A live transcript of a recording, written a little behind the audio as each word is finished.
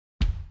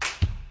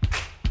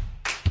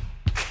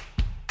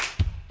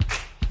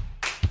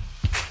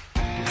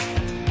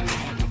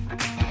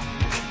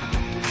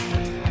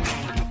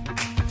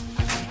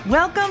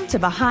Welcome to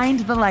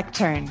Behind the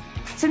Lectern.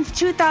 Since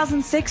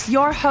 2006,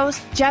 your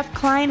host, Jeff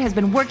Klein, has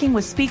been working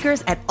with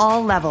speakers at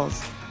all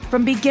levels.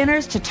 From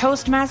beginners to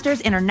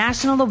Toastmasters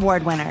International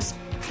Award winners.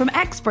 From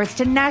experts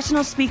to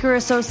National Speaker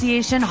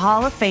Association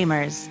Hall of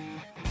Famers.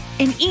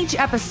 In each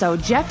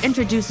episode, Jeff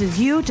introduces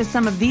you to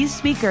some of these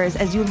speakers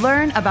as you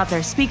learn about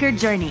their speaker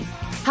journey,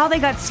 how they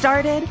got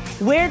started,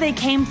 where they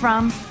came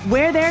from,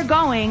 where they're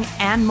going,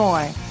 and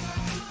more.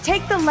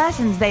 Take the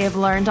lessons they have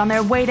learned on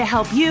their way to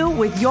help you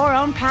with your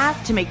own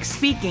path to make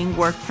speaking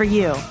work for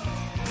you.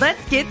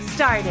 Let's get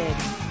started.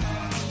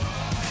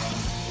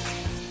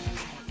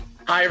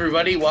 Hi,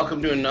 everybody.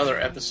 Welcome to another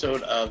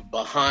episode of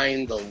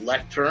Behind the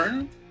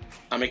Lectern.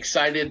 I'm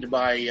excited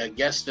my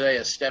guest today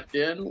has stepped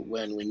in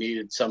when we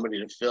needed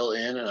somebody to fill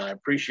in, and I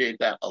appreciate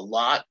that a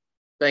lot.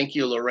 Thank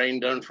you, Lorraine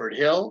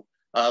Durnford-Hill.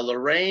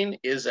 Lorraine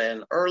is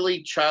an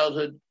early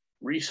childhood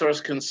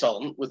resource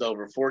consultant with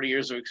over 40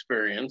 years of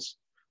experience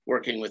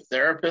working with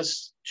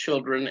therapists,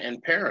 children,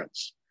 and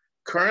parents.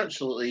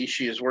 Currently,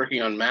 she is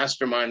working on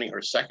masterminding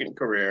her second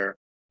career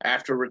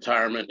after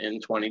retirement in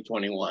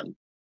 2021.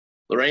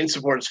 Lorraine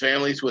supports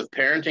families with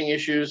parenting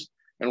issues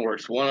and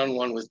works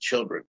one-on-one with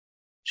children.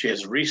 She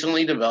has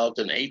recently developed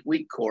an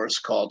 8-week course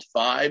called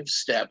 5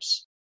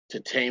 Steps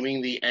to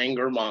Taming the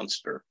Anger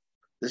Monster.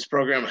 This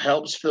program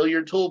helps fill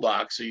your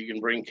toolbox so you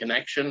can bring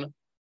connection,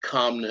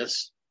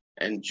 calmness,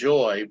 and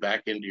joy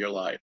back into your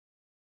life.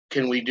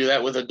 Can we do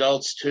that with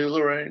adults too,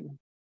 Lorraine?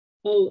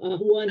 Oh,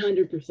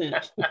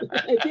 100%.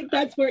 I think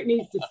that's where it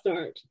needs to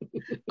start.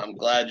 I'm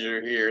glad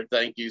you're here.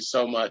 Thank you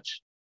so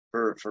much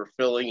for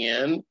filling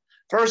in.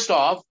 First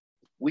off,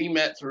 we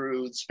met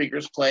through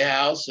Speakers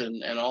Playhouse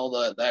and all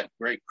that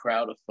great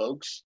crowd of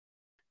folks.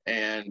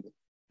 And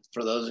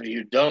for those of you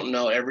who don't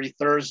know, every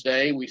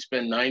Thursday we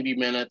spend 90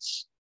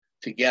 minutes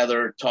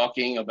together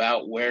talking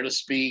about where to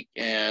speak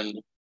and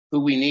who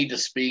we need to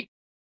speak.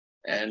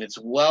 And it's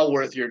well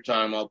worth your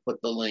time. I'll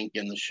put the link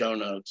in the show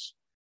notes.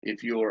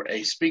 If you're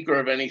a speaker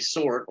of any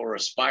sort or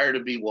aspire to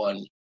be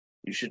one,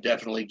 you should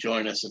definitely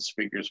join us at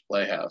Speakers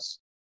Playhouse.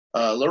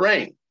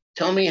 Lorraine,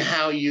 tell me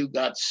how you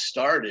got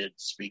started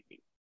speaking.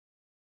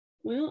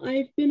 Well,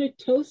 I've been a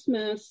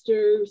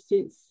Toastmaster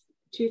since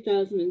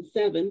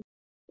 2007,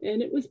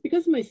 and it was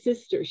because of my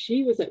sister.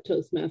 She was at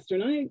Toastmaster,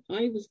 and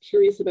I was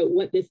curious about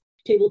what this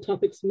table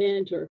topics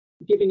meant or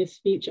giving a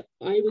speech.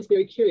 I was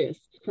very curious,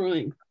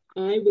 crying.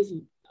 I was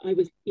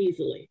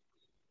easily.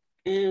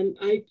 And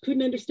I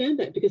couldn't understand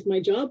that because my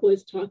job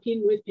was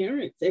talking with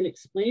parents and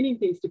explaining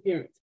things to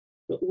parents.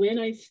 But when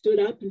I stood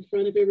up in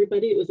front of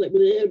everybody, it was like, blah,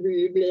 blah,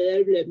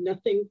 blah, blah.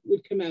 Nothing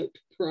would come out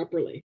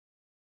properly.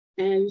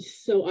 And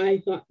so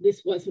I thought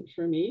this wasn't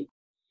for me.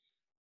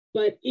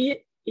 But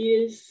it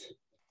is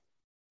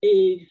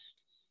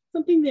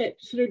something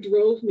that sort of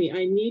drove me.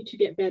 I need to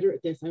get better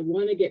at this. I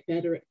want to get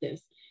better at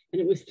this.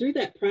 And it was through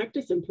that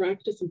practice and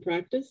practice and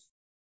practice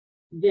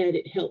that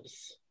it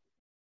helps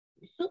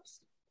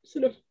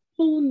sort of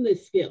hone the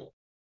skill,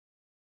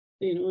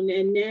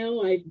 and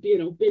now I've,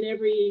 been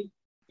every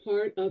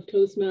part of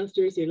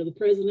Toastmasters, the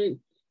president,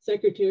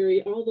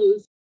 secretary, all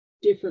those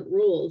different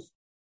roles.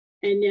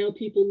 And now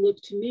people look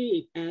to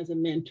me as a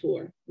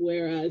mentor,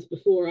 whereas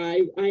before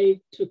I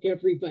took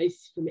every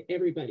advice from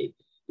everybody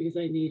because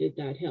I needed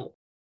that help.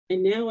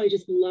 And now I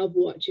just love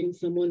watching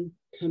someone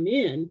come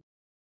in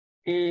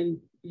and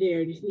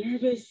they're just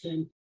nervous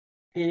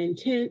and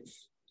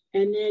tense.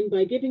 And then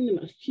by giving them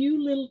a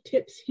few little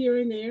tips here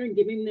and there and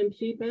giving them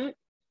feedback,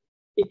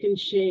 it can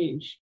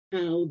change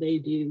how they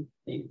do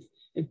things.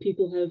 And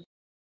people have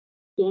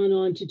gone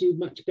on to do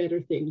much better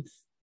things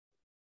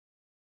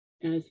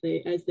as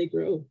they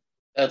grow.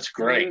 That's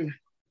great.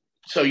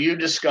 So you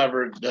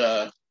discovered,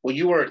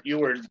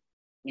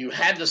 you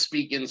had to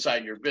speak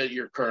inside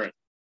your current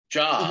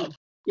job.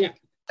 Yeah.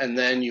 And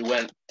then you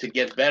went to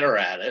get better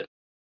at it.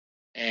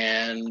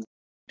 And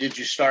did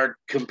you start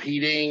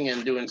competing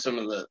and doing some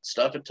of the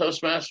stuff at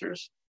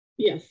Toastmasters?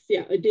 Yes,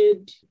 yeah, I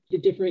did the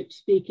different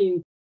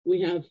speaking.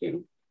 We have,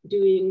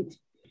 doing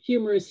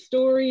humorous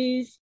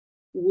stories.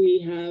 We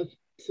have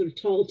sort of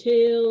tall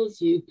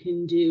tales. You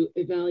can do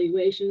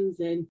evaluations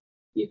and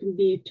you can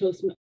be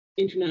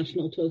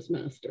international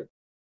Toastmaster.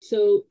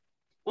 So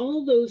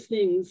all those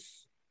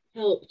things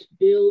helped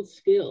build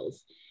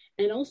skills.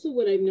 And also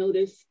what I've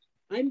noticed,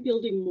 I'm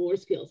building more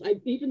skills.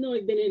 Even though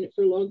I've been in it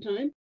for a long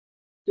time,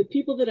 the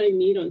people that I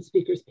meet on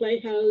Speakers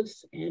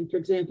Playhouse, and for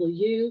example,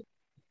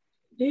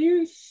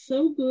 they're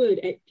so good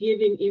at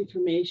giving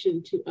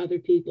information to other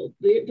people.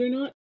 They're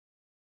not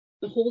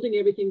holding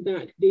everything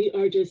back. They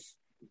are just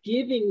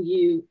giving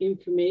you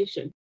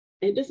information.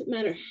 And it doesn't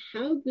matter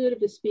how good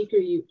of a speaker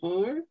you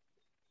are,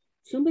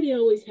 somebody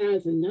always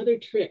has another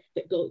trick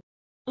that goes,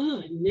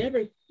 oh, I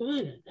never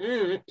thought of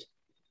that.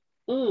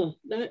 Oh,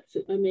 that's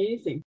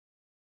amazing.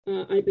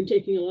 I've been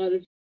taking a lot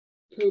of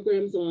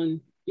programs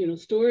on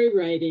story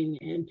writing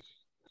and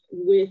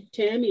with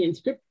Tammy and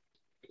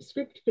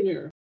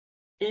Scriptpreneur.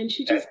 And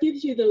she just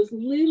gives you those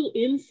little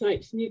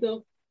insights and you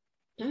go,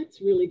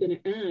 that's really going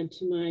to add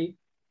to my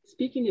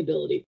speaking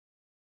ability.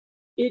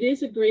 It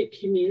is a great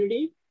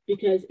community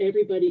because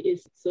everybody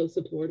is so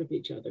supportive of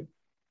each other.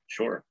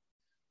 Sure.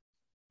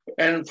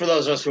 And for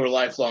those of us who are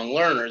lifelong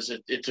learners,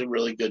 it's a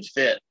really good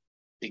fit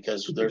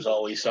because there's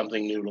always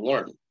something new to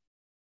learn.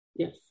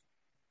 Yes.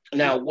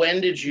 Now,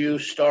 when did you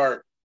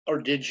start, or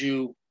did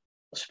you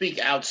speak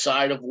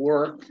outside of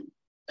work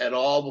at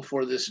all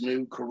before this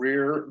new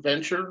career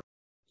venture?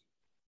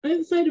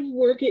 Outside of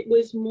work, it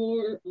was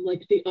more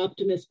like the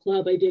Optimist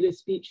Club. I did a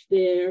speech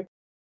there,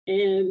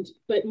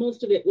 but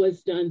most of it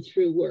was done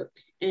through work.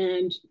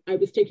 And I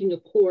was taking a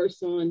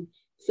course on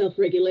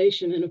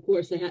self-regulation, and of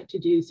course I had to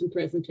do some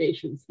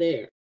presentations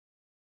there.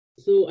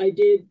 So I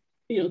did,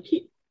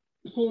 keep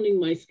honing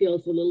my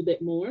skills a little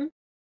bit more.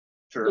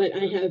 Sure. But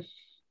I have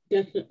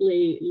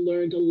definitely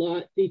learned a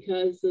lot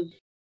because of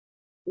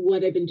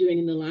what I've been doing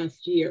in the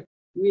last year,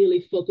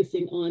 really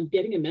focusing on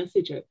getting a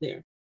message out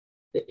there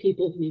that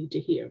people need to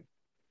hear.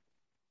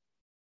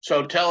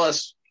 So tell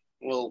us,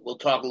 we'll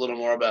talk a little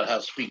more about how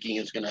speaking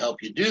is going to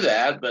help you do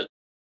that, but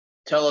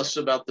tell us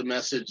about the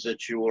message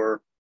that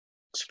you're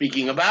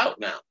speaking about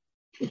now.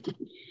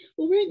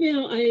 Well, right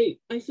now,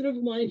 I sort of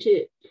wanted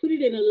to put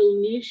it in a little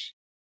niche,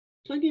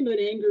 talking about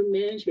anger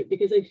management,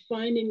 because I'm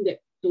finding that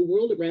the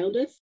world around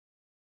us,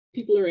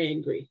 people are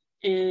angry.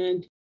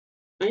 And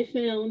I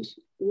found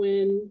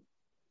when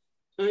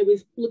I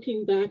was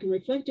looking back and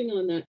reflecting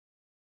on that,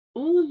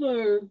 all of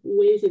our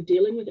ways of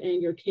dealing with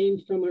anger came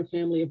from our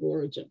family of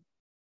origin.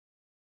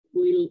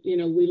 We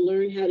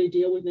learn how to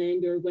deal with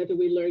anger, whether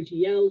we learn to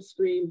yell,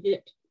 scream,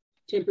 hit,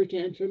 temper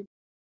tantrum,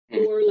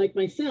 or like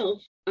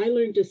myself, I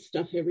learned to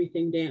stuff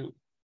everything down.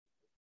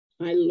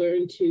 I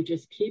learned to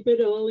just keep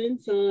it all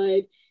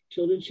inside.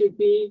 Children should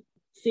be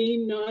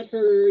seen, not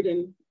heard,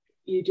 and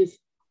you just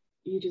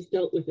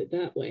dealt with it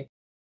that way.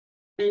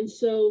 And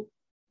so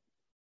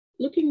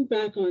looking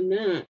back on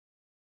that,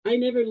 I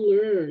never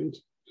learned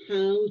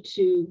how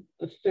to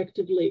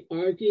effectively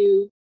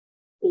argue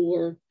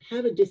or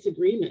have a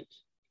disagreement.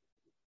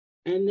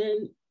 And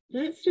then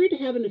that started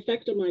to have an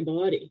effect on my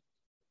body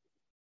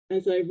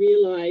as I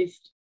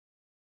realized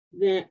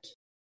that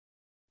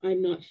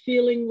I'm not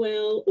feeling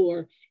well,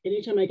 or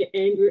anytime I get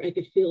angry, I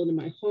could feel it in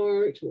my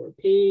heart or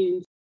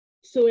pains.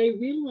 So I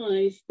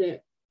realized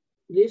that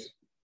this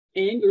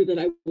anger that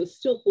I was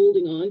still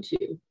holding on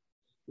to,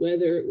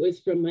 whether it was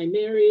from my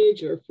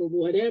marriage or for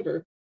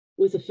whatever,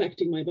 was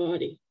affecting my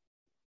body.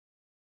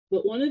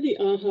 But one of the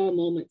aha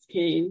moments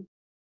came.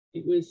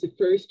 It was the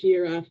first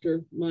year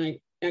after my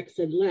ex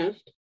had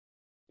left,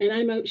 and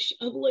I'm out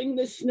shoveling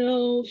the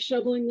snow,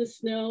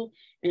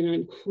 and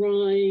I'm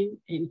crying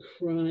and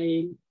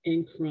crying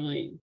and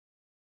crying.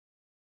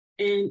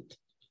 And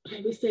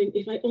I was saying,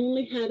 if I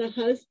only had a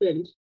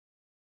husband,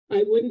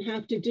 I wouldn't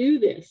have to do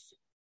this.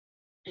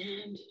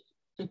 And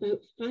about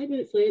 5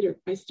 minutes later,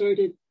 I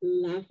started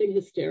laughing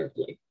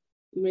hysterically.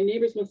 My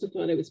neighbors must have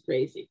thought I was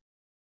crazy.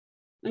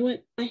 I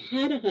went, I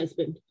had a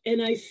husband,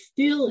 and I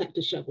still have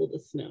to shovel the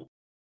snow.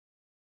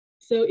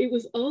 So it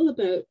was all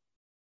about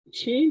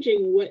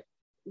changing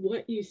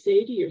what you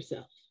say to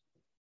yourself.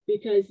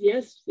 Because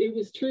yes, it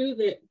was true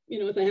that,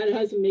 if I had a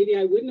husband, maybe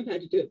I wouldn't have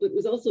had to do it. But it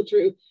was also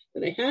true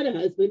that I had a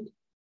husband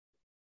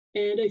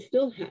and I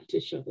still had to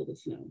shovel the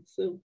snow.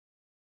 So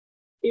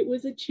it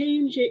was a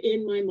change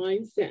in my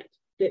mindset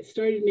that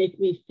started making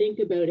me think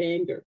about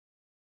anger.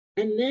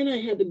 And then I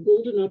had the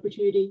golden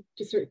opportunity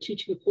to start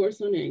teaching a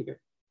course on anger.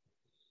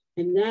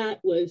 And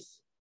that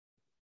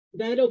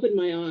opened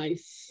my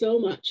eyes so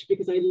much,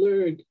 because I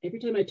learned, every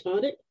time I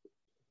taught it,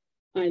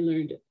 I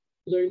learned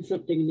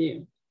something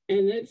new.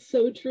 And that's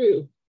so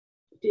true.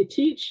 To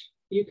teach,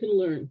 you can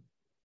learn.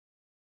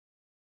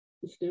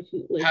 It's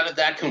definitely. How did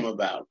that come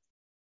about?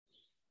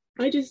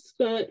 I just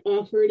got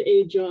offered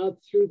a job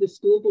through the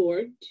school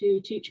board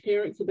to teach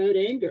parents about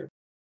anger.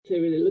 So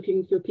they were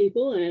looking for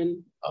people,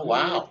 and oh,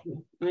 wow.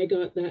 I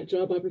got that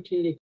job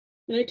opportunity.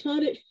 And I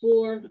taught it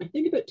for, I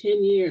think, about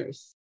 10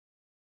 years.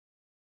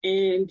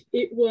 And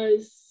it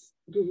was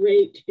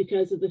great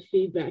because of the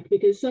feedback,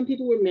 because some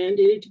people were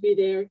mandated to be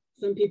there.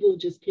 Some people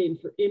just came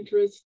for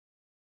interest,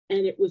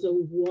 and it was a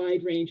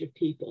wide range of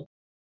people.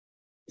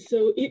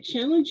 So it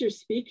challenged your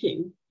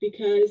speaking,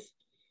 because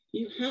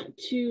you had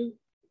to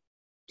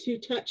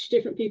touch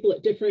different people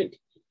at different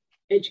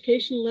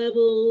education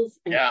levels,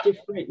 at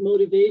different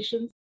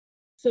motivations.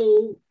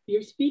 So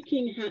your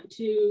speaking had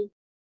to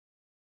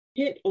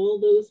hit all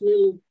those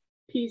little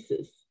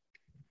pieces.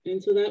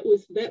 And so that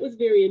was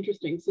very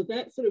interesting. So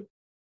that sort of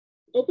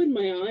opened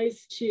my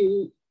eyes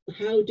to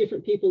how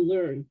different people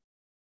learn.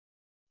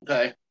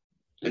 Okay.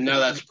 And now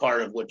that's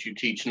part of what you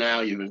teach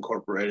now. You've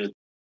incorporated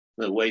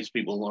the ways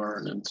people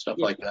learn and stuff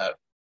like that.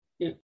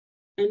 Yeah.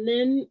 And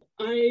then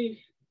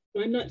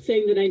I'm not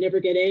saying that I never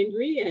get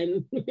angry,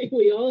 and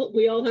we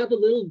all have a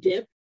little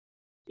dip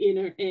in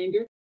our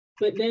anger.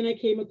 But then I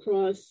came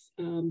across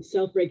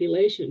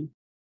self-regulation.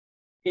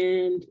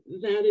 And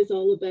that is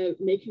all about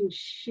making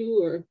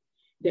sure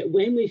that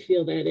when we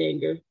feel that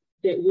anger,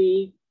 that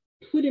we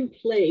put in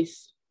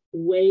place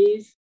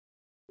ways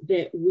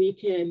that we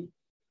can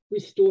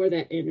restore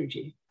that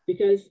energy,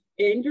 because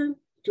anger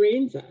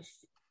drains us.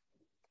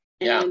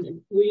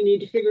 And we need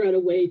to figure out a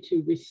way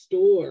to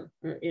restore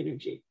our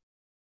energy.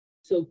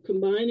 So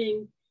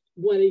combining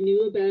what I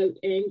knew about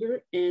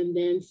anger and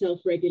then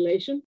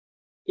self-regulation,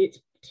 it's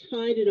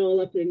tied it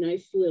all up in a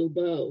nice little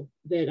bow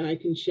that I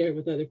can share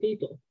with other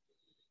people.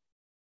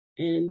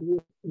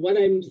 And what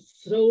I'm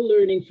so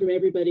learning from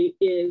everybody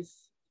is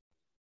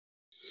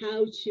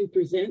how to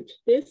present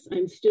this.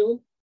 I'm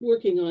still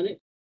working on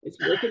it. It's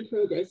work in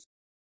progress,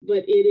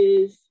 but it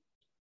is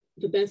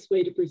the best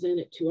way to present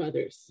it to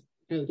others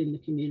out in the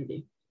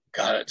community.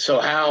 Got it.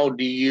 So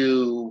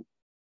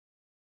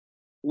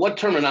what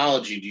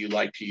terminology do you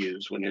like to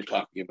use when you're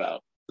talking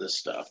about this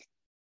stuff?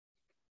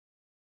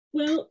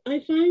 Well, I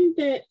find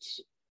that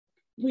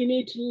we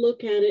need to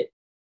look at it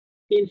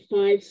in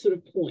 5 sort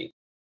of points.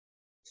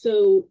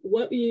 So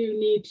what you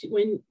need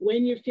to,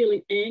 when you're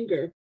feeling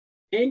anger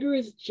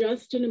is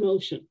just an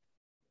emotion.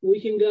 We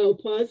can go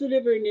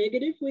positive or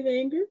negative with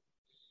anger,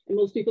 and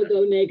most people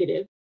go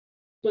negative,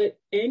 but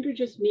anger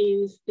just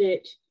means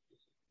that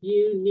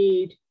you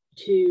need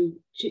to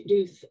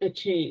do a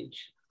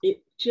change.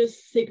 It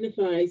just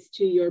signifies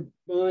to your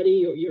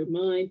body or your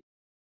mind,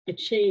 a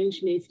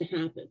change needs to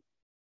happen.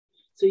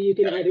 So you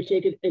can either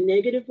take it a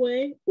negative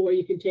way or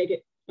you can take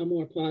it a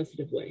more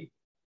positive way.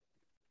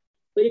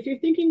 But if you're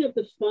thinking of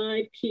the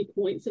 5 key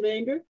points of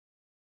anger,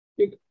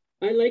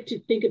 I like to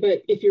think about,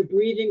 if you're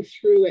breathing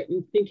through it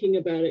and thinking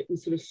about it and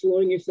sort of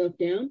slowing yourself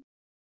down,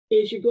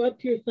 is you go up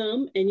to your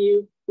thumb and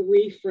you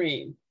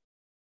reframe.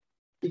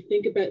 You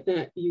think about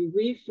that. You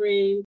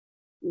reframe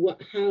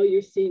how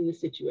you're seeing the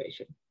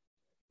situation.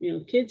 You know,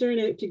 the kids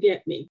aren't out to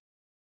get me.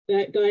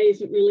 That guy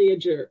isn't really a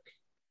jerk.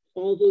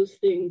 All those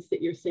things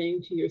that you're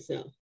saying to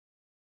yourself.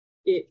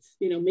 It's,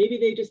 maybe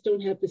they just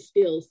don't have the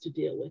skills to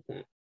deal with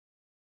that.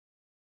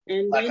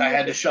 And like I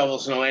had to shovel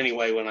snow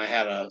anyway when I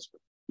had a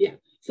husband. Yeah.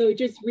 So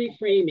just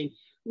reframing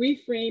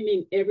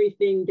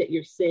everything that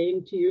you're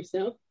saying to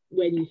yourself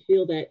when you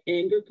feel that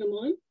anger come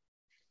on.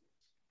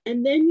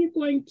 And then you're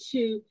going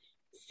to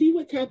see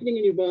what's happening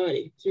in your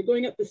body. So you're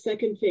going up the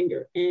second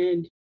finger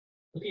and,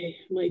 okay,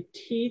 my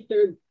teeth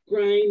are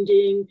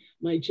grinding,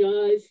 my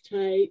jaw is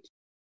tight.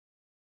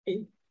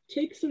 And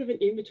take sort of an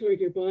inventory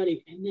of your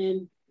body and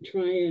then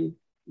try and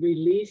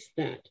release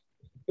that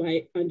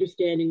by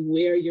understanding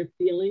where you're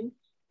feeling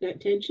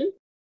that tension.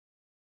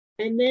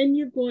 And then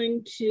you're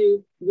going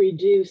to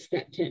reduce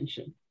that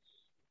tension.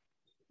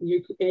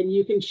 And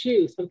you can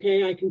choose,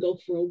 okay, I can go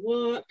for a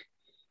walk.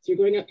 So you're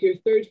going up to your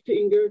third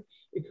finger,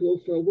 you can go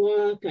for a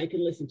walk, I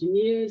can listen to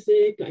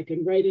music, I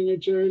can write in a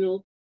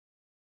journal,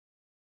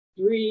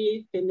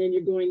 breathe, and then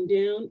you're going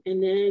down.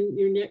 And then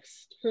your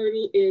next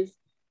hurdle is,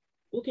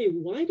 okay,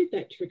 why did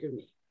that trigger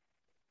me?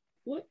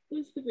 What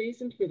was the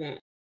reason for that?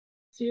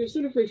 So you're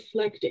sort of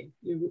reflecting.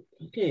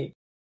 Okay,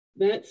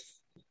 that's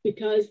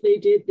because they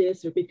did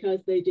this or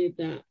because they did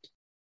that.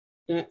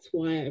 That's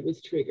why I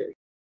was triggered.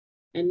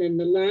 And then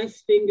the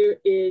last finger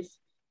is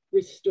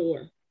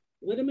restore.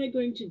 What am I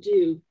going to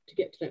do to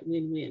get to that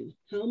win-win?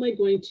 How am I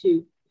going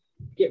to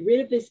get rid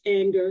of this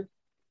anger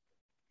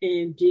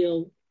and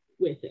deal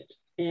with it?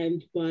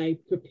 And by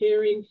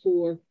preparing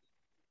for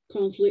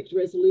conflict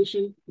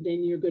resolution,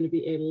 then you're going to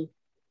be able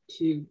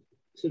to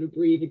sort of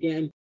breathe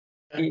again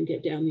and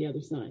get down the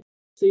other side.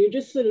 So you're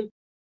just sort of,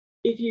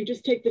 if you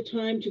just take the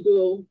time to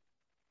go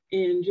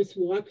and just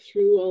walk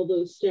through all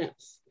those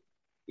steps,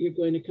 you're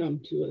going to come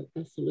to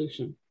a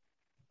solution.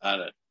 Got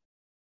it.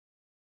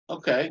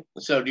 Okay.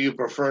 So do you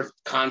prefer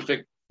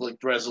conflict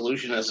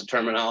resolution as a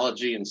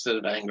terminology instead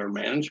of anger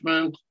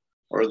management?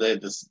 Or are they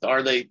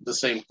the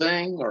same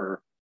thing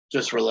or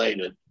just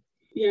related?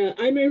 Yeah,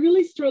 I'm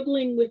really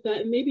struggling with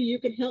that. And maybe you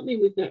can help me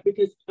with that,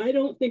 because I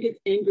don't think it's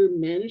anger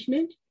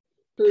management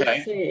per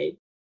se,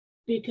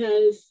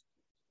 because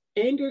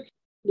anger,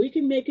 we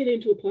can make it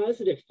into a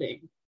positive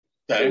thing.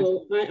 Okay.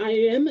 So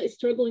I am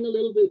struggling a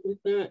little bit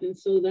with that. And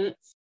so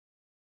that's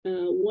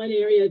one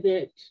area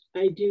that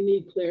I do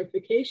need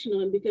clarification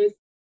on, because,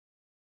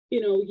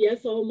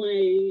 yes, all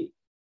my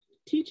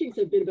teachings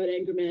have been about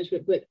anger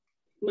management, but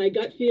my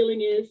gut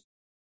feeling is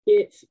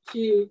it's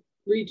to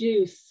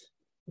reduce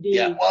the...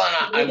 Yeah,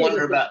 well, and I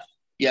wonder about,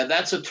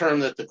 that's a term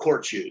that the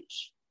courts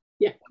use.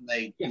 Yeah.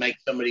 When they make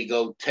somebody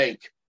go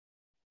take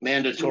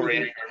mandatory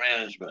anger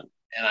management.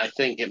 And I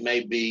think it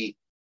may be,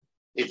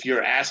 if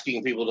you're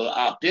asking people to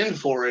opt in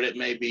for it, it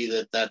may be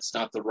that that's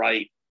not the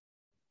right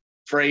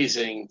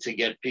phrasing to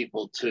get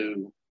people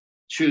to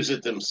choose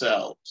it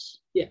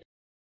themselves. Yeah.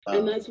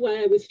 And that's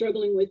why I was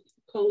struggling with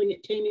calling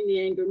it Taming the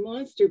Anger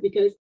Monster,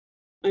 because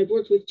I've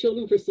worked with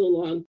children for so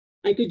long.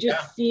 I could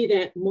just see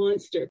that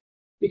monster,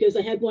 because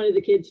I had one of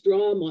the kids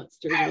draw a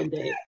monster one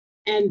day,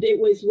 and it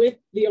was with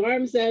the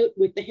arms out,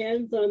 with the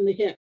hands on the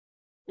hip.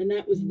 And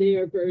that was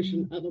their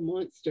version of a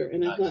monster.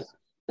 And I thought,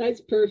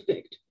 that's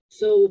perfect.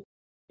 So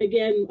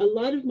again, a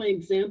lot of my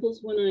examples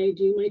when I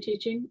do my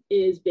teaching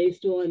is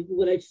based on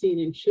what I've seen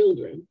in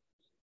children,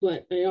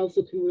 but I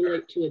also can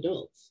relate to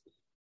adults.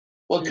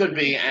 Well, it could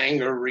be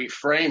anger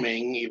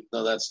reframing, even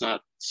though that's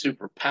not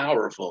super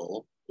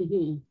powerful,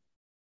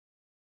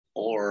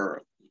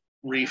 or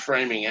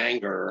reframing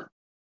anger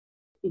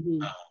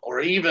Mm-hmm. Or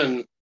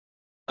even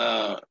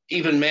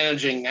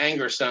managing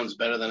anger sounds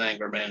better than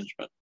anger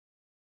management.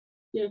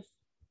 Yes.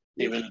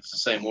 Even if it's the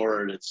same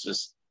word, it's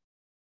just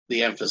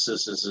the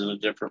emphasis is in a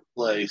different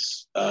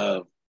place.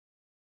 And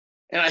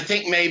I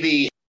think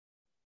maybe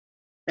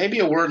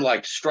a word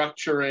like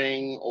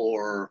structuring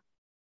or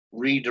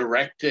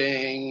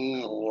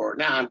redirecting, or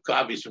now I'm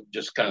obviously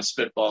just kind of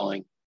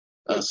spitballing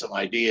some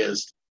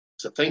ideas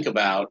to think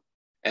about.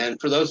 And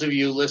for those of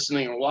you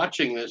listening or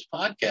watching this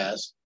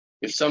podcast,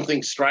 if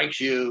something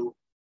strikes you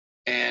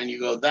and you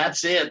go,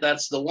 that's it,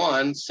 that's the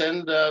one,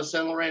 send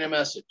Lorraine a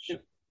message.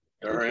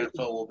 Her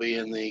info will be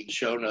in the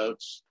show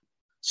notes.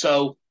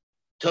 So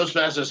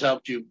Toastmasters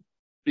helped you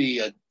be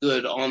a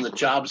good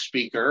on-the-job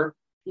speaker.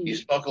 Mm-hmm. You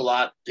spoke a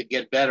lot to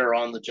get better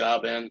on the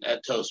job and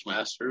at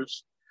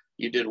Toastmasters.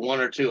 You did one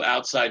or two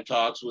outside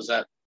talks. Was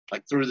that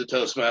like through the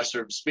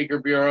Toastmaster Speaker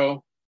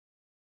Bureau?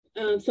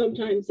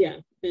 Sometimes, yeah.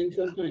 And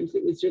sometimes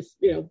it was just,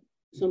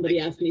 somebody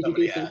asked me to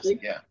do something.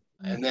 Yeah.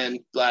 And then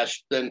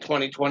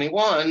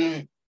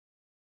 2021,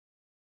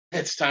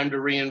 it's time to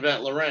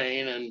reinvent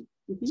Lorraine, and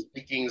mm-hmm.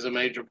 speaking is a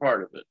major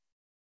part of it.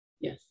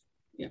 Yes.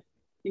 Yeah.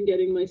 And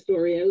getting my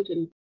story out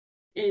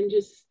and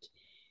just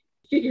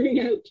figuring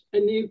out a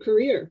new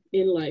career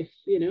in life,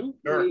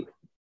 Sure.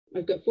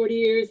 I've got 40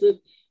 years of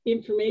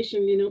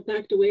information,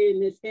 packed away in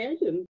this head,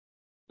 and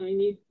I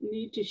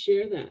need to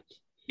share that.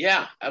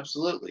 Yeah,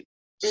 absolutely.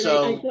 And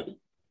so,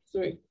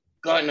 sorry.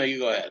 Go ahead. No, you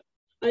go ahead.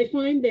 I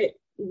find that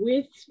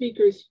with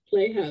Speakers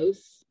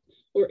Playhouse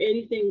or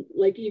anything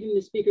like even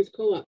the Speakers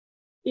Co-op,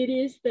 it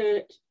is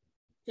that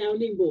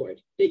sounding board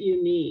that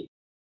you need,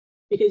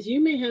 because you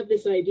may have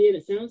this idea and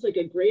it sounds like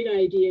a great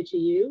idea to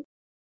you,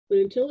 but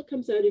until it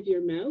comes out of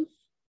your mouth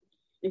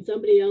and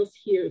somebody else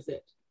hears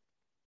it,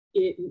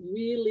 it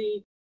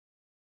really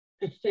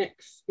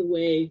affects the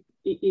way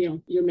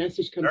your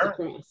message comes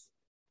across.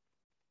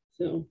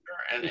 So,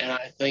 and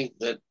I think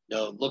that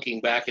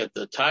looking back at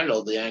the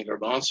title, The Anger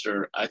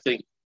Monster, I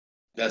think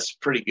that's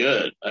pretty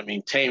good. I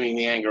mean, taming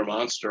the anger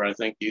monster, I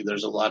think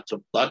there's a lot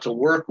to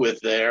work with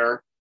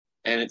there,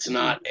 and it's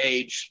not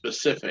age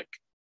specific.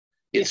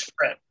 It's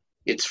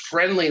it's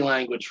friendly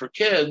language for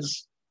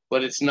kids,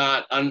 but it's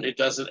not. It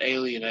doesn't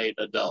alienate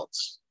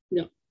adults.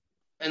 No.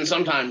 And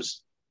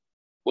sometimes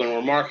when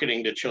we're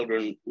marketing to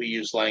children, we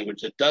use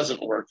language that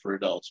doesn't work for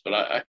adults.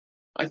 But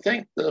I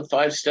think the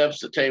 5 steps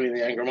to taming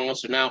the anger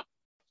monster. Now,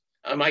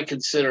 I might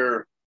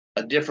consider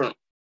a different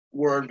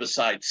word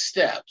besides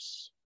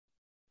steps,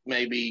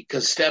 maybe,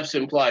 because steps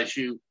implies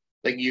you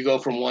go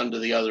from one to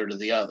the other to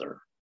the other.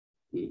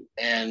 Mm.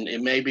 And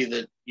it may be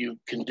that you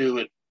can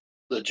do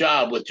the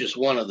job with just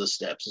one of the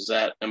steps. Is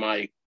that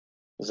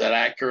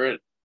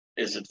accurate?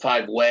 Is it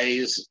 5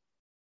 ways?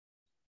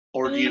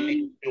 Or do you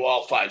need to do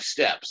all 5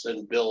 steps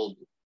and build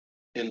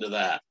into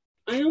that?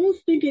 I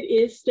almost think it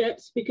is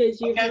steps,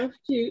 because you have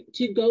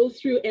to go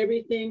through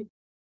everything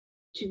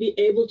to be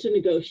able to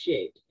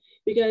negotiate.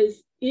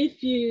 Because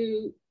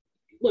you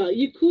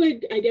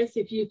could, I guess,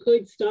 if you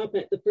could stop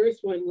at the first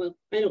one, well,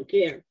 I don't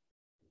care.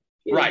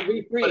 Right.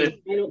 But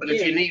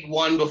if you need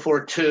 1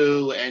 before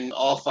 2 and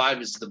all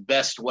 5 is the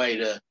best way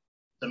to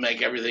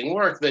make everything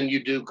work, then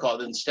you do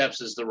then steps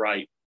is the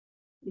right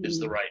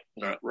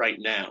right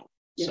now.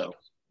 Yeah. So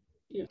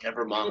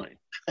never mind.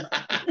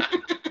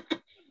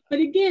 But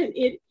again,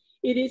 it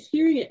is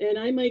hearing it, and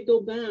I might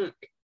go back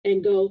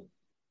and go,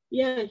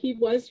 yeah, he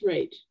was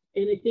right.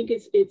 And I think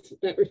it's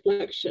that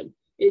reflection.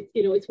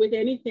 It's with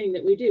anything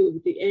that we do,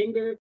 with the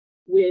anger,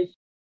 with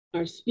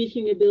our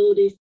speaking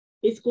abilities.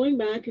 It's going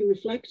back and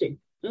reflecting.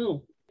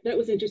 Oh, that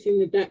was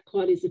interesting that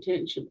caught his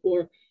attention.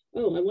 Or,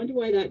 oh, I wonder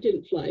why that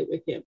didn't fly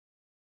with him.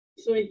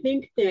 So I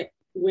think that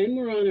when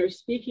we're on our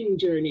speaking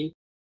journey,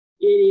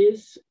 it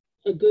is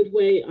a good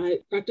way.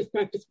 Practice,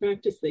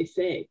 they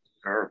say.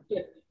 Sure.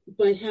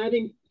 But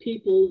having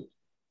people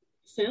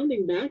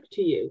sounding back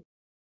to you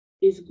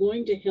is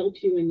going to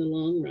help you in the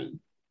long run.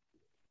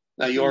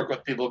 Now, you work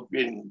with people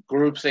in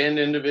groups and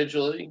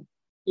individually?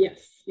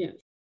 Yes.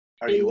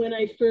 When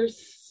I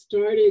first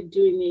started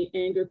doing the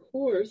anger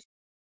course,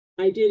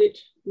 I did it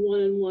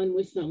one-on-one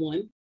with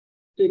someone.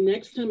 The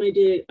next time I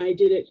did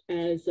it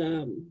as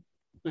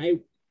I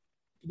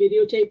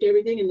videotaped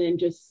everything and then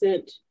just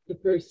sent the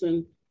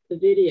person the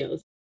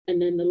videos.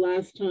 And then the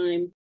last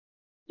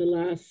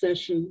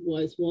session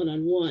was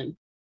one-on-one.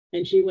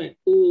 And she went,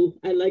 ooh,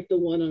 I like the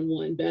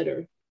one-on-one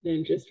better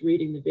than just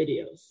reading the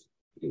videos.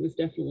 It was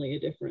definitely a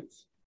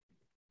difference.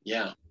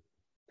 Yeah,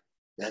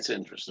 that's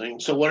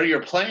interesting. So what are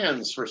your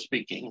plans for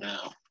speaking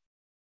now?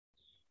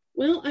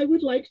 Well, I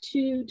would like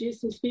to do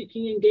some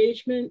speaking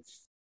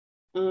engagements.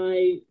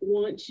 I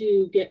want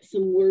to get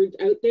some words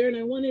out there, and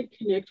I want to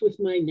connect with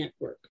my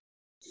network.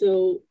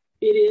 So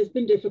it has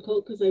been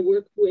difficult because I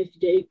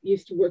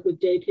used to work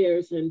with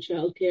daycares and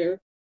childcare.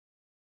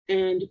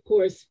 And of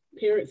course,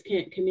 parents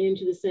can't come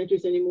into the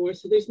centers anymore.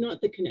 So there's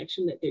not the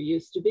connection that there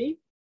used to be.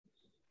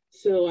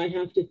 So I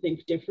have to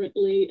think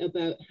differently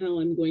about how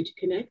I'm going to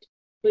connect.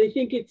 But I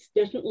think it's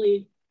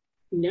definitely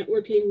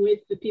networking with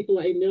the people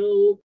I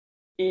know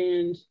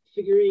and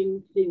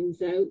figuring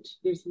things out.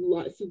 There's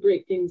lots of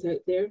great things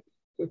out there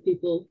for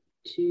people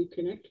to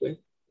connect with.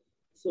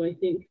 So I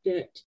think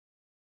that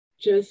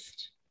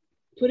just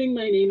putting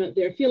my name out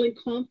there, feeling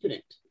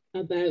confident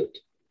about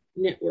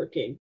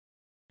networking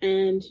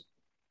and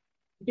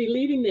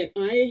believing that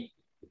I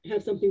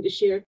have something to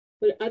share,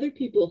 but other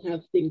people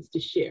have things to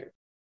share.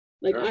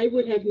 Like I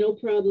would have no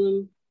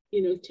problem,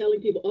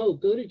 telling people, oh,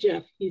 go to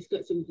Jeff. He's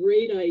got some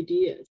great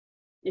ideas.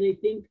 And I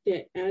think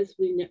that as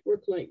we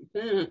network like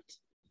that,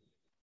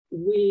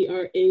 we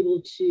are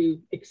able to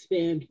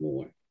expand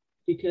more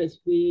because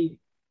we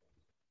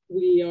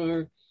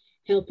are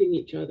helping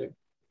each other.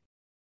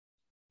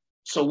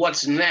 So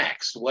what's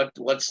next?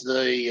 What's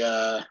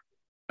the,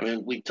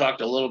 we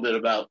talked a little bit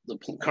about the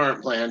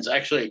current plans.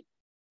 Actually,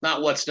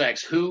 not what's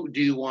next. Who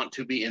do you want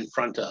to be in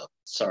front of?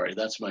 Sorry,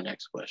 that's my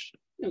next question.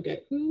 Okay.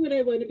 Who would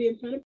I want to be in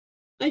front of?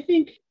 I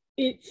think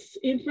it's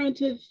in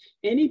front of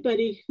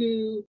anybody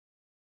who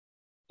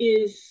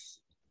is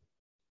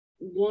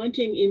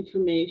wanting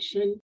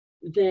information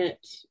that,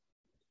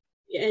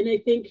 and I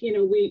think,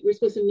 we're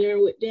supposed to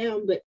narrow it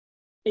down, but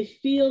I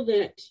feel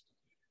that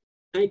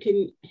I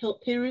can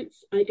help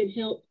parents. I can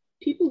help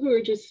people who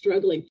are just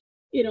struggling.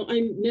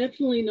 I'm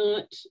definitely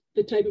not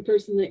the type of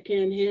person that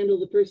can handle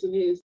the person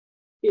who's,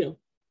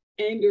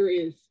 anger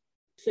is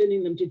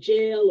sending them to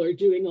jail or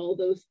doing all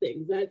those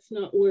things. That's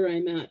not where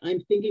I'm at.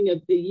 I'm thinking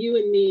of the you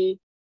and me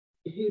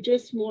who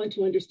just want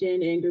to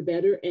understand anger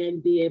better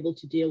and be able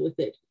to deal with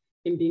it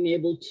and being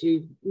able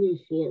to move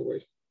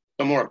forward.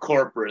 So more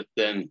corporate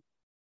than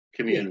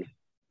community,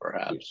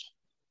 perhaps.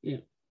 Yeah.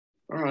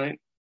 All right.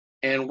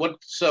 And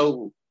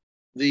so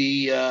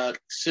the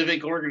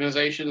civic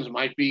organizations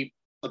might be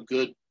a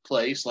good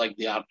place, like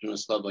the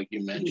Optimist Club, like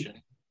you mentioned.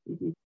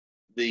 Mm-hmm.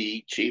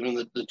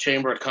 Even the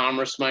Chamber of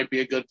Commerce might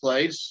be a good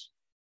place.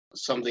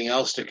 Something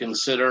else to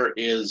consider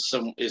is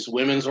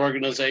women's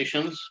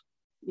organizations,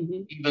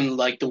 even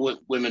like the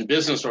women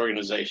business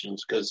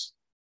organizations, because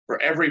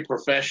for every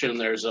profession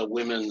there's a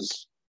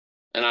women's,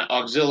 and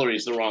auxiliary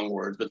is the wrong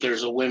word, but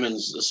there's a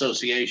women's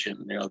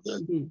association.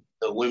 The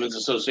Women's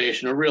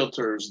Association of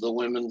Realtors, the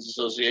Women's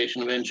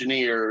Association of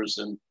Engineers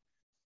and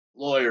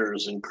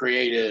lawyers and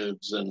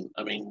creatives, and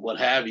what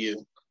have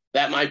you.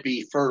 That might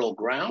be fertile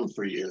ground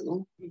for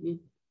you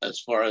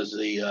as far as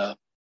the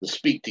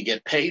speak to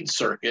get paid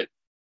circuit.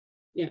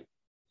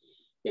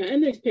 Yeah,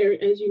 and there's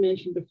as you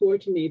mentioned before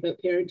to me about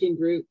parenting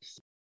groups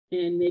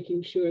and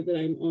making sure that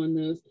I'm on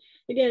those.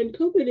 Again,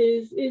 COVID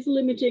is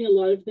limiting a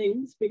lot of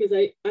things because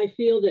I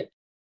feel that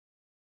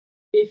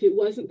if it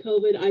wasn't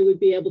COVID, I would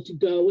be able to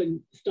go and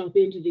stop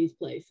into these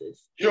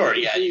places. Sure,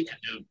 yeah, you can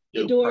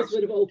do the doors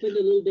would have opened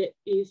a little bit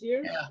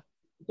easier. Yeah,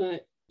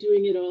 but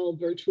doing it all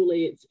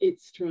virtually,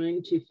 it's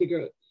trying to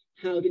figure out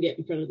how to get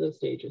in front of those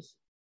stages.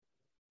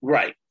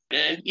 Right.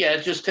 And yeah,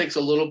 it just takes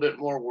a little bit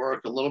more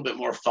work, a little bit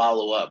more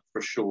follow-up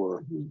for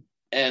sure.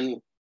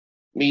 And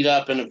meet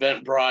up in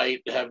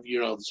Eventbrite, have,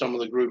 some of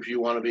the groups you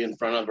want to be in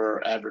front of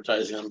are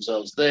advertising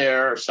themselves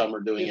there. Some are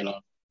doing it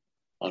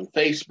on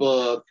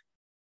Facebook.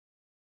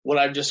 What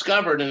I've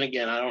discovered, and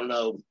again, I don't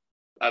know,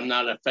 I'm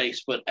not a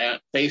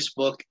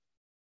Facebook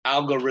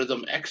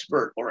algorithm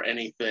expert or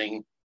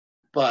anything,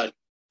 but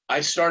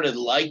I started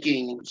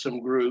liking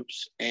some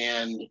groups.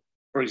 And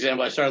for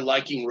example, I started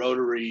liking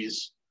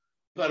Rotaries,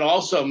 but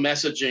also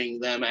messaging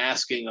them,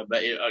 asking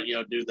about,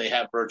 do they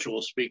have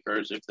virtual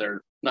speakers if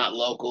they're not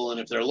local? And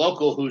if they're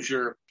local, who's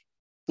your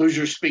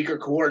speaker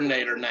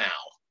coordinator now?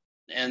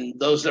 And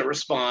those that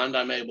respond,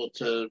 I'm able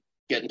to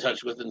get in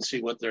touch with and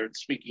see what their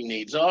speaking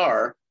needs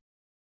are.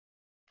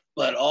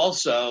 But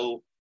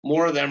also,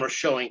 more of them are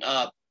showing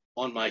up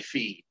on my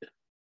feed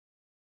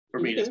for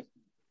me to,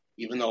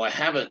 even though I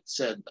haven't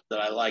said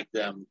that I like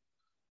them.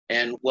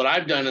 And what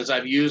I've done is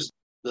I've used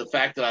the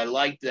fact that I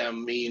like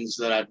them means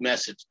that I've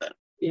messaged them.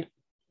 Yeah.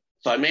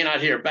 So I may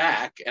not hear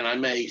back, and I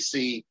may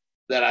see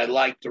that I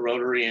liked the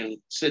Rotary in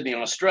Sydney,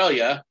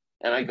 Australia,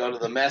 and I go to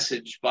the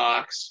message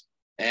box,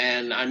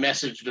 and I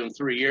messaged them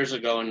 3 years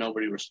ago, and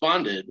nobody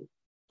responded.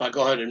 So I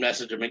go ahead and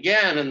message them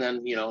again, and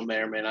then, may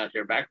or may not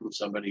hear back from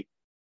somebody.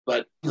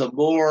 But the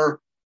more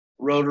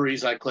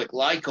Rotaries I click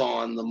like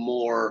on, the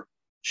more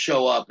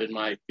show up in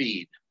my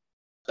feed.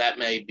 That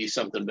may be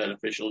something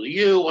beneficial to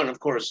you, and of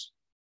course,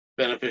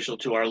 beneficial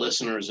to our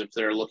listeners if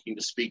they're looking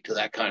to speak to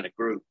that kind of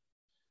group.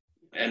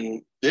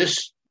 And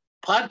this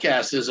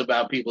podcast is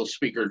about people's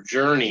speaker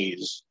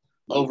journeys.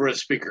 Over at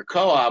Speaker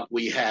Co-op,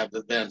 we have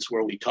events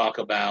where we talk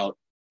about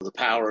the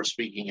power of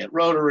speaking at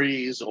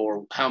Rotaries,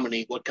 or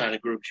what kind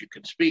of groups you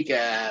can speak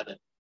at,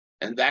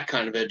 and that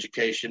kind of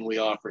education we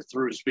offer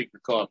through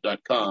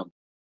speakercoop.com.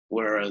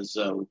 Whereas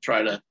we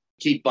try to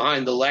keep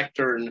behind the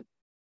lectern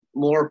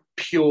more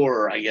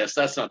pure, I guess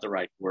that's not the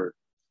right word,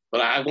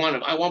 but I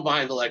want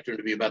behind the lectern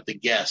to be about the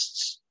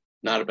guests,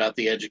 not about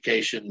the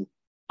education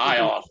I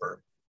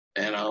offer.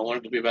 And I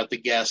want it to be about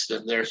the guests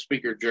and their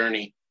speaker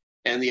journey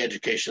and the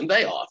education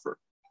they offer.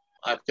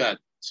 I've got,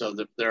 so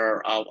that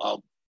there are,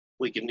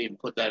 we can even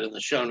put that in the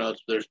show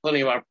notes. There's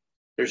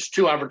there's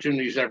 2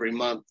 opportunities every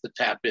month to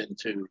tap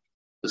into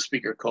the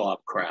Speaker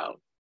Co-op crowd.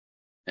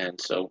 And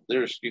so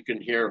you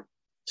can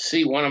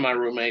see one of my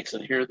roommates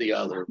and hear the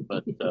other,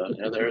 but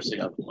there's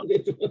the other one.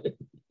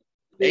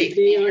 18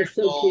 they are years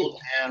so old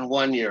cute. and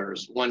 1 year,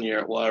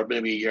 well, or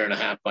maybe a year and a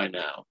half by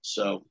now.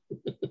 So,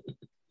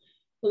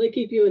 well, they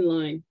keep you in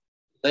line.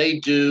 They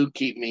do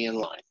keep me in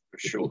line, for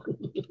sure.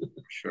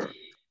 For sure.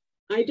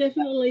 I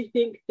definitely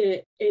think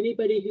that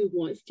anybody who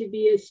wants to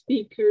be a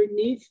speaker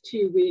needs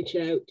to reach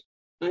out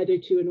either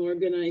to an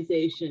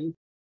organization,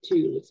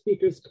 to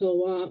Speakers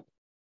Co-op,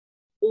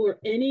 or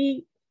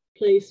any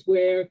place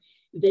where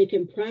they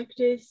can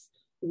practice,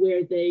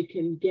 where they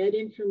can get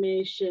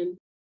information,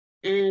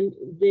 and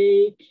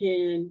they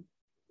can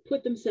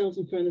put themselves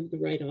in front of the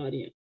right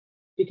audience.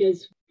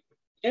 Because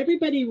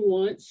everybody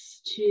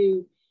wants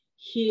to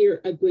hear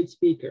a good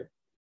speaker.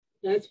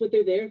 That's what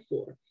they're there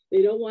for.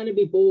 They don't want to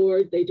be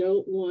bored. They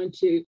don't want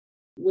to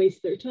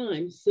waste their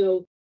time.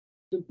 So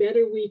the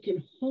better we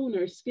can hone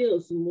our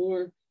skills, the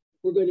more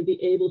we're going to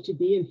be able to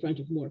be in front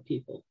of more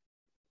people.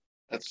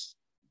 That's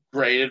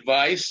great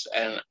advice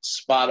and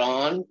spot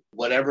on.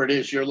 Whatever it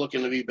is you're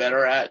looking to be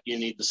better at, you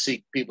need to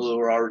seek people who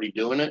are already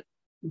doing it.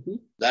 Mm-hmm.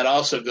 That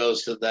also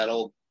goes to that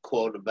old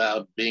quote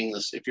about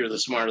if you're the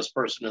smartest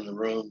person in the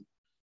room,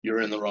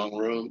 you're in the wrong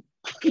room.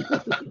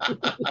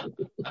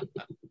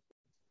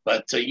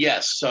 But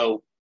yes,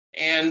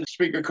 and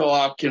Speaker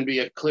Co-op can be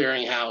a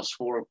clearinghouse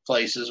for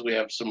places. We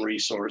have some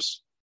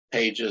resource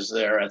pages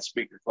there at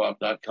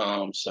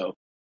speakercoop.com. So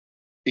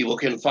people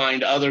can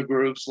find other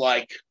groups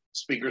like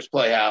Speakers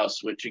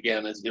Playhouse, which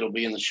again, it'll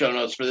be in the show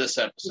notes for this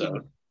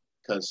episode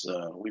because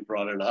we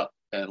brought it up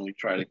and we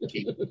try to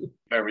keep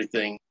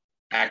everything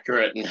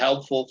accurate and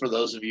helpful for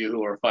those of you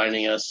who are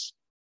finding us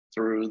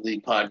through the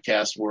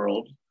podcast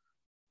world.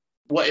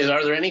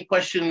 Are there any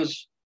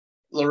questions,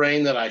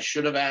 Lorraine, that I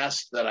should have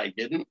asked that I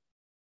didn't?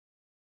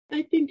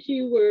 I think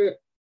you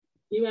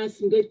asked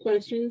some good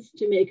questions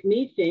to make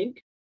me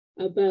think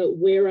about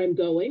where I'm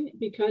going,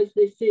 because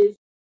this is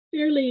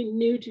fairly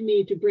new to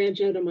me to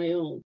branch out on my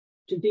own,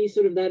 to be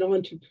sort of that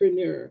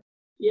entrepreneur.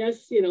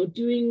 Yes,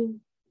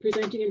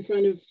 presenting in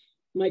front of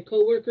my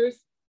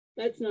coworkers,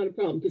 that's not a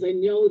problem because I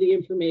know the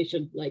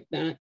information like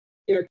that.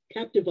 They're a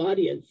captive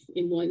audience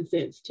in one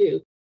sense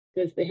too,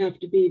 because they have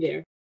to be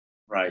there.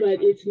 Right.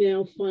 But it's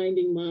now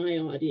finding my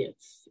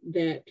audience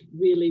that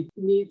really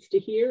needs to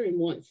hear and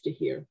wants to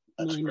hear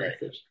my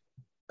message.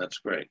 That's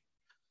great.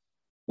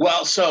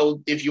 Well,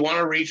 so if you want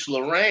to reach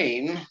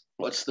Lorraine,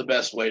 what's the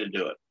best way to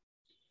do it?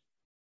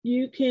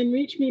 You can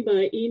reach me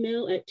by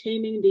email at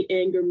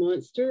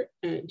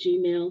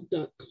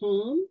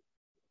tamingtheangermonster@gmail.com.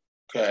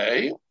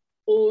 Okay.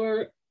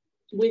 Or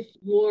with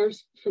more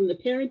from the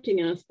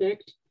parenting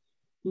aspect,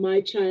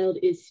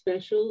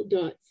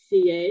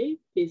 mychildisspecial.ca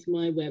is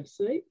my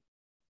website.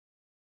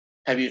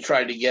 Have you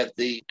tried to get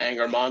the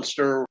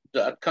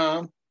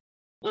angermonster.com?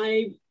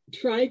 I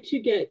tried to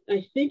get,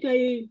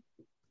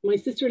 my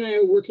sister and I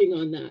are working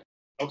on that.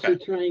 Okay.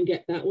 To try and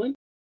get that one,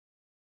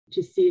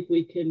 to see if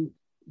we can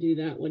do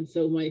that one.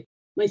 So my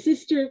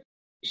sister,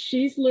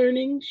 she's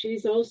learning.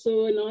 She's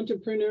also an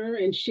entrepreneur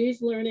and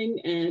she's learning,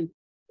 and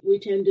we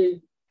tend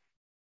to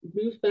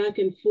move back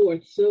and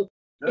forth. So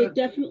it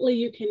definitely,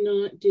 you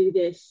cannot do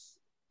this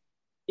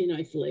in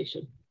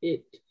isolation.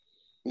 There's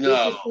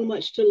just so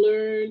much to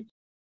learn.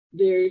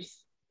 You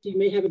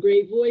may have a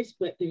great voice,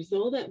 but there's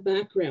all that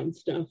background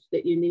stuff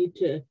that you need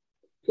to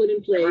put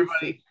in place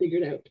and figure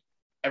it out.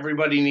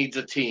 Everybody needs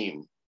a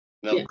team.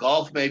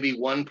 Golf may be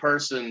one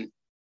person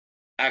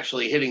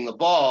actually hitting the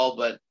ball,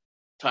 but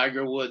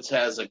Tiger Woods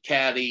has a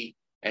caddy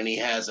and he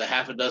has a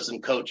half a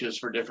dozen coaches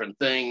for different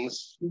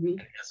things. Mm-hmm.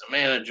 As a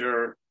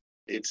manager,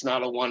 it's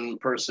not a one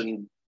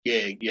person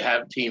gig. You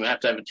have to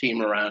have a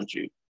team around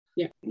you.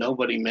 Yeah.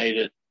 Nobody made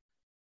it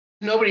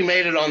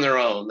on their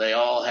own. They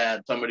all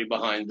had somebody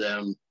behind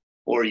them,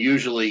 or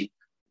usually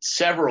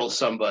several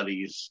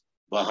somebodies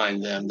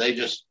behind them. They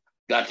just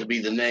got to be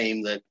the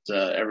name that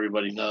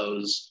everybody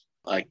knows.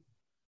 Like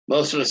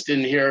most of us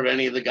didn't hear of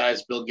any of the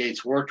guys Bill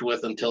Gates worked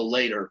with until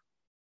later,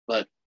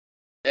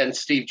 and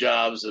Steve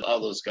Jobs and all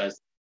those guys,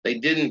 they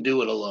didn't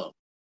do it alone.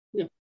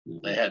 No.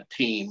 They had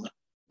team,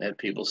 they had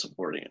people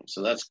supporting them.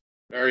 So that's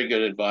very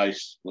good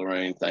advice,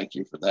 Lorraine. Thank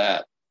you for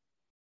that.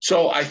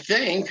 So I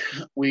think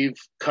we've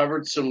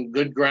covered some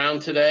good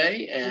ground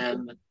today,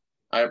 and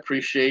I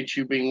appreciate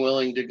you being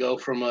willing to go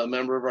from a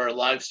member of our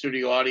live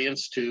studio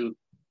audience to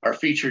our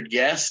featured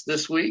guest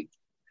this week.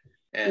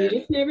 And you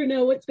just never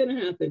know what's going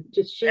to happen.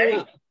 Just show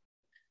up.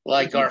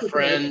 Like our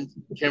friend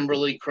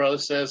Kimberly Crow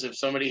says, if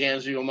somebody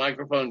hands you a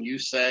microphone, you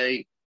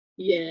say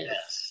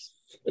yes.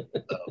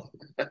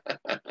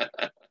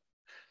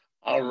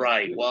 All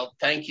right. Well,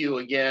 thank you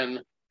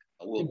again.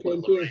 We'll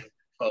put Lorraine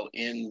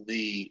in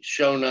the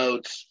show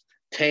notes.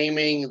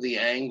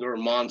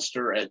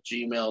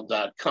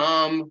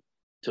 tamingtheangermonster@gmail.com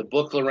to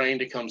book Lorraine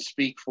to come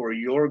speak for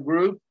your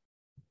group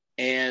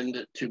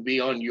and to be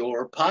on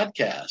your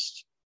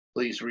podcast.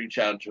 Please reach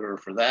out to her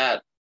for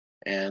that.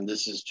 And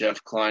this is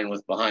Jeff Klein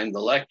with Behind the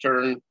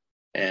Lectern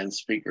and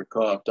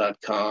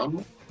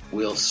speakercoop.com.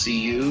 We'll see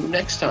you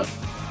next time.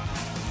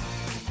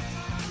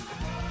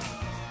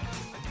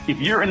 if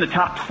you're in the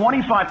top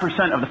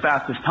 25% of the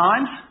fastest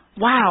times.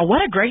 Wow,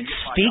 what a great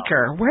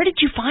speaker. Where did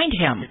you find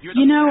him?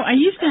 You know, I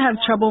used to have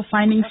trouble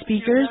finding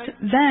speakers.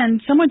 Then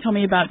someone told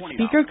me about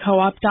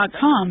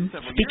speakercoop.com.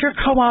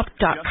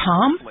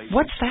 Speakercoop.com?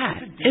 What's that?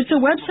 It's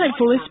a website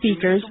full of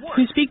speakers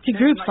who speak to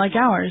groups like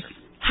ours.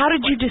 How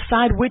did you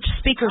decide which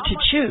speaker to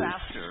choose?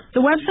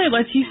 The website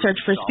lets you search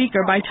for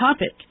speaker by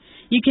topic.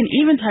 You can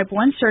even type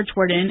one search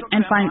word in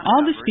and find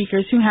all the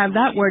speakers who have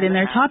that word in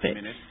their topic.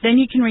 Then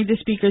you can read the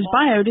speaker's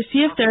bio to see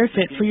if they're a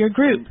fit for your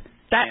group.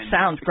 That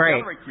sounds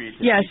great.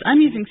 Yes,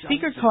 I'm using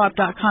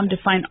speakercoop.com to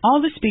find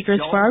all the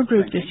speakers for our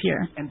group this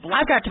year.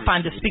 I've got to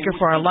find a speaker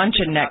for our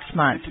luncheon next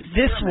month.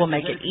 This will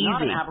make it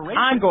easy.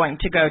 I'm going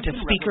to go to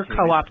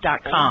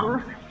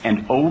speakercoop.com.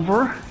 And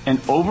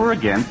over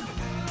again.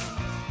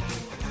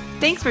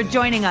 Thanks for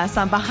joining us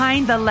on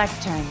Behind the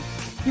Lectern.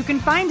 You can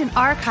find an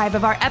archive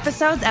of our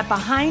episodes at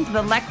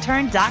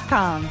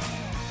behindthelectern.com.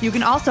 You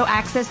can also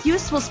access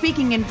useful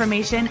speaking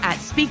information at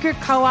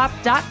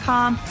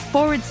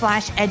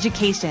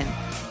speakercoop.com/education.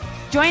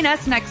 Join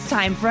us next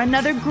time for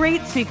another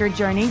great speaker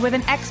journey with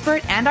an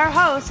expert and our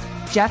host,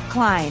 Jeff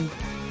Klein.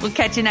 We'll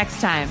catch you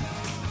next time.